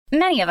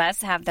Many of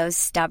us have those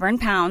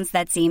stubborn pounds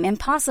that seem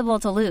impossible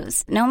to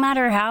lose, no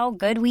matter how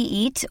good we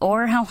eat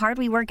or how hard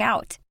we work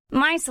out.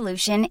 My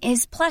solution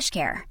is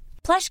PlushCare.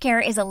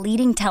 PlushCare is a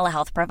leading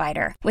telehealth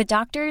provider with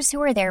doctors who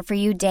are there for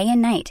you day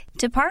and night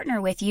to partner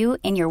with you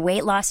in your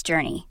weight loss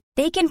journey.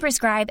 They can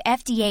prescribe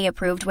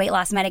FDA-approved weight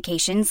loss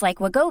medications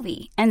like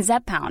Wegovy and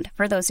Zepbound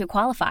for those who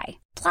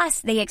qualify. Plus,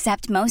 they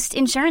accept most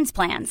insurance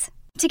plans.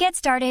 To get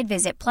started,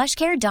 visit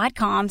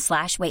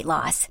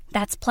plushcare.com/weightloss.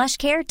 That's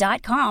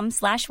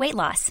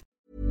plushcare.com/weightloss.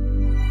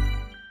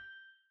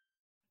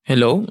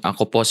 Hello,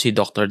 ako po si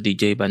Dr.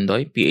 DJ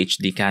Bandoy,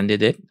 PhD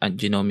candidate at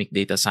Genomic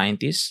Data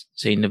Scientist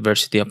sa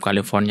University of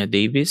California,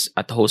 Davis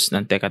at host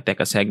ng Teka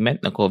Teka segment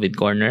na COVID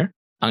Corner,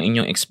 ang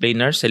inyong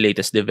explainer sa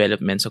latest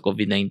developments sa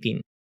COVID-19.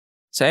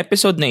 Sa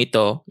episode na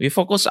ito, we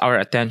focus our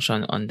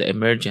attention on the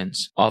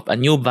emergence of a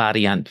new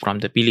variant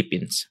from the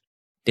Philippines,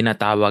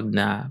 tinatawag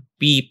na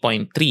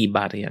P.3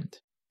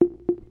 variant.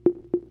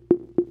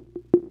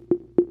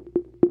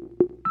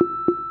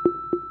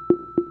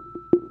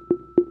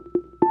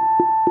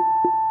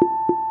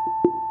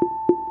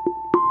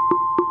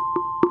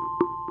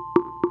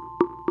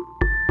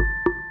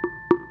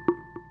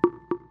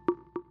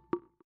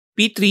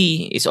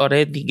 P3 is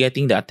already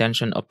getting the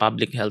attention of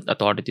public health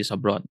authorities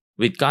abroad,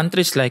 with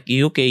countries like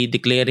UK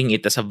declaring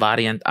it as a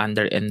variant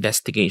under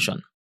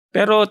investigation.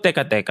 Pero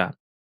teka,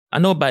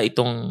 ano ba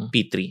itong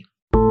P3?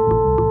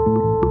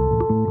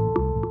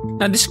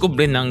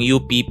 Nadiskubre ng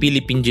UP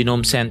Philippine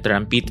Genome Center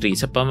ang P3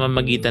 sa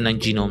pamamagitan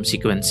ng genome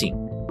sequencing.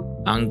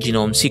 Ang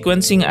genome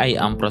sequencing ay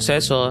ang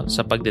proseso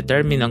sa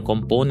pagdetermine ng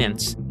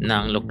components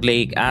ng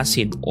nucleic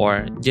acid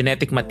or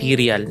genetic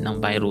material ng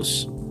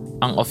virus.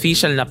 Ang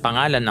official na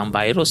pangalan ng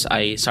virus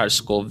ay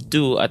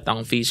SARS-CoV-2 at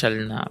ang official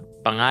na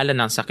pangalan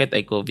ng sakit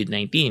ay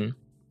COVID-19.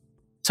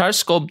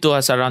 SARS-CoV-2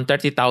 has around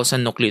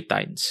 30,000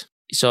 nucleotides.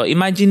 So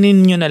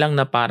imagine nyo na lang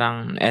na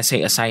parang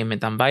essay assignment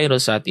ang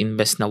virus at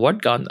imbes na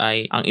word count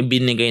ay ang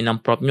ibinigay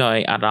ng prof nyo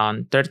ay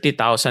around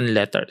 30,000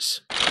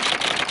 letters.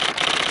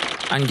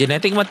 Ang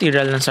genetic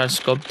material ng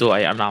SARS-CoV-2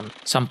 ay around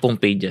 10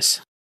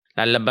 pages.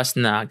 Lalabas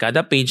na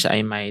kada page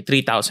ay may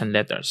 3,000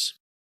 letters.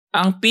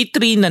 Ang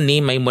P3 na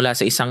name ay mula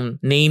sa isang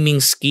naming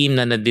scheme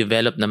na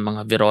na-develop ng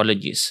mga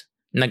virologists.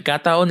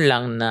 Nagkataon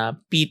lang na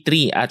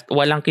P3 at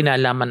walang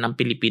kinalaman ng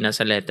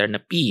Pilipinas sa letter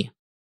na P.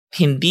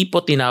 Hindi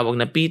po tinawag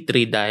na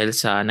P3 dahil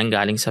sa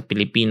nanggaling sa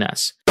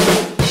Pilipinas.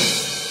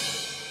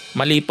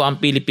 Mali po ang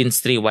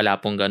Philippines 3,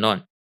 wala pong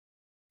ganon.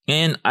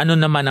 Ngayon, ano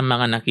naman ang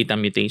mga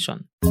nakitang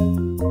mutation?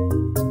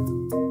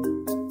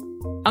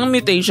 Ang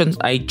mutations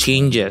ay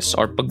changes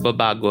or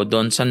pagbabago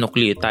doon sa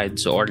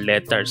nucleotides or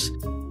letters.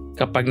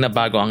 Kapag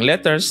nabago ang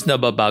letters,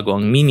 nababago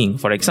ang meaning.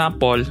 For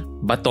example,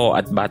 bato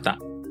at bata.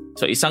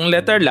 So isang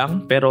letter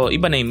lang pero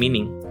iba na yung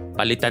meaning.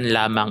 Palitan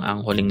lamang ang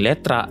huling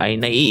letra ay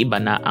naiiba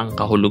na ang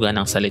kahulugan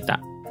ng salita.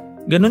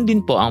 Ganon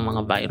din po ang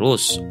mga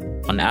virus.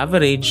 On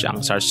average,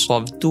 ang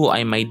SARS-CoV-2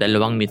 ay may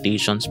 2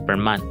 mutations per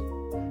month.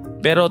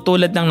 Pero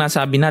tulad ng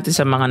nasabi natin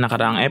sa mga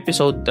nakaraang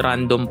episode,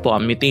 random po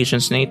ang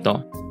mutations na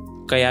ito.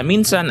 Kaya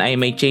minsan ay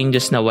may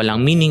changes na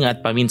walang meaning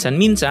at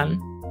paminsan-minsan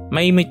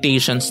may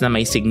mutations na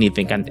may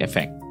significant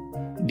effect.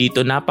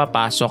 Dito na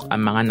papasok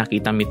ang mga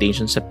nakitang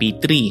mutations sa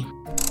P3.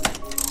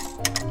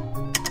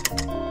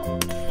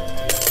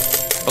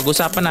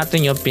 Pag-usapan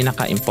natin yung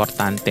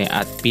pinaka-importante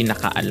at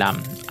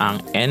pinaka-alam,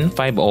 ang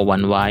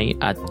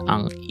N501Y at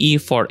ang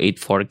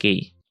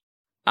E484K.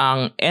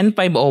 Ang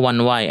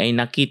N501Y ay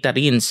nakita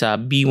rin sa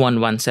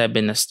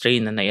B117 na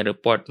strain na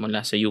nai-report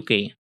mula sa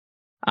UK.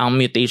 Ang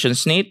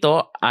mutations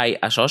nito ay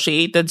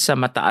associated sa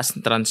mataas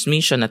na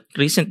transmission at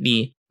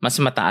recently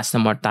mas mataas na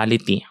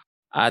mortality.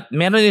 At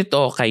meron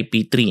ito kay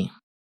P3.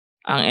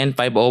 Ang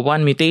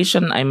N501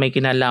 mutation ay may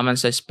kinalaman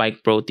sa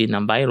spike protein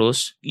ng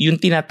virus, yung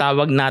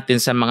tinatawag natin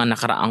sa mga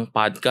nakaraang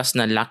podcast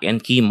na lock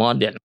and key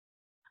model.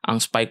 Ang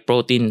spike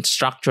protein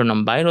structure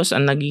ng virus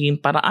ang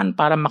nagiging paraan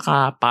para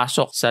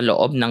makapasok sa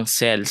loob ng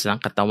cells ng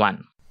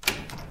katawan.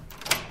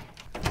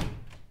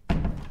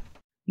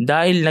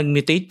 Dahil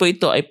nag-mutate po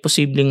ito ay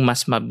posibleng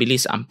mas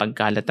mabilis ang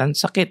pagkalatan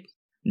sakit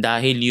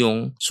dahil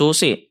yung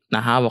susi na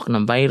hawak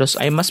ng virus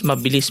ay mas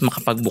mabilis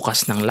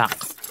makapagbukas ng lock.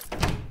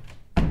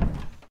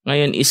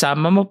 Ngayon,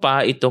 isama mo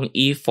pa itong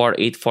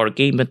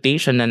E484K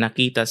mutation na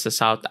nakita sa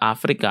South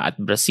Africa at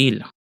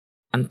Brazil.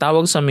 Ang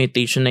tawag sa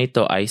mutation na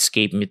ito ay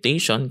escape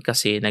mutation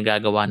kasi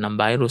nagagawa ng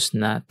virus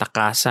na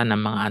takasan ng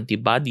mga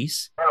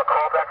antibodies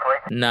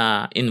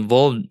na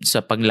involved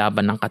sa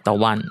paglaban ng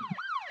katawan.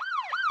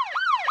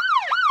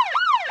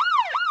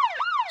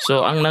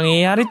 So, ang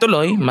nangyayari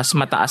tuloy, mas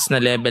mataas na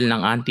level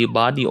ng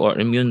antibody or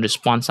immune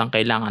response ang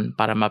kailangan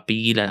para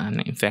mapigilan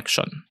ang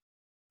infection.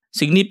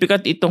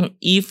 Significant itong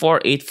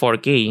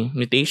E484K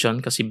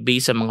mutation kasi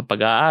based sa mga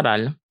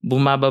pag-aaral,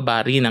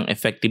 bumababa rin ang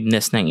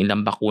effectiveness ng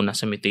ilang bakuna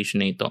sa mutation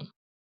na ito.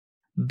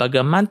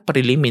 Bagaman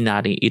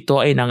preliminary,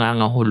 ito ay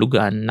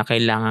nangangahulugan na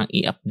kailangang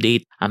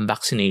i-update ang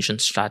vaccination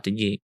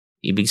strategy.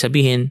 Ibig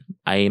sabihin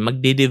ay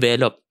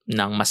magde-develop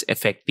ng mas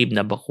effective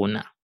na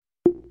bakuna.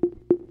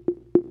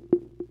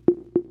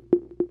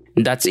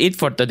 That's it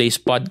for today's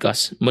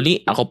podcast.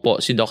 Muli, ako po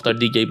si Dr.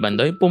 DJ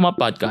Bandoy, Puma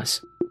Podcast.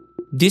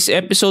 This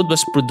episode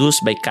was produced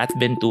by Kat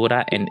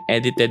Ventura and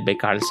edited by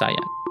Carl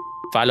Sayan.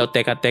 Follow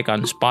Teka Teka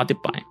on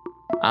Spotify,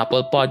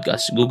 Apple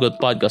Podcasts, Google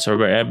Podcasts, or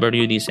wherever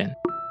you listen.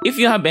 If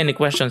you have any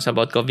questions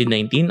about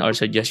COVID-19 or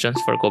suggestions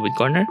for COVID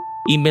Corner,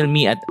 email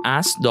me at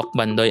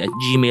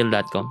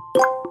askdocbandoy@gmail.com.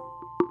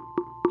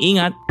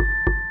 Ingat!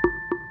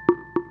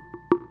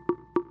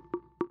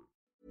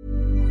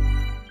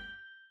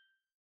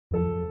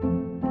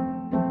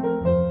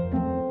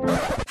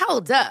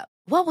 Hold up.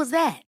 What was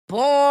that?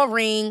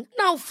 Boring.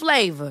 No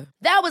flavor.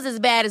 That was as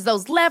bad as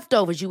those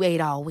leftovers you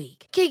ate all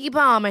week. Keke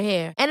Palmer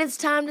here, and it's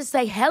time to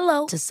say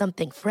hello to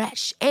something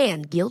fresh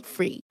and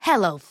guilt-free.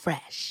 Hello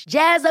Fresh.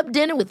 Jazz up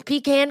dinner with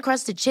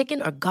pecan-crusted chicken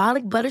or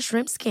garlic butter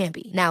shrimp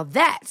scampi. Now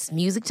that's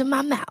music to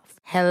my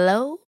mouth.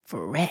 Hello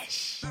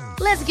Fresh.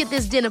 Let's get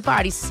this dinner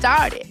party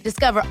started.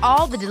 Discover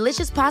all the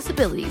delicious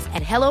possibilities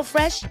at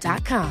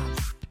HelloFresh.com.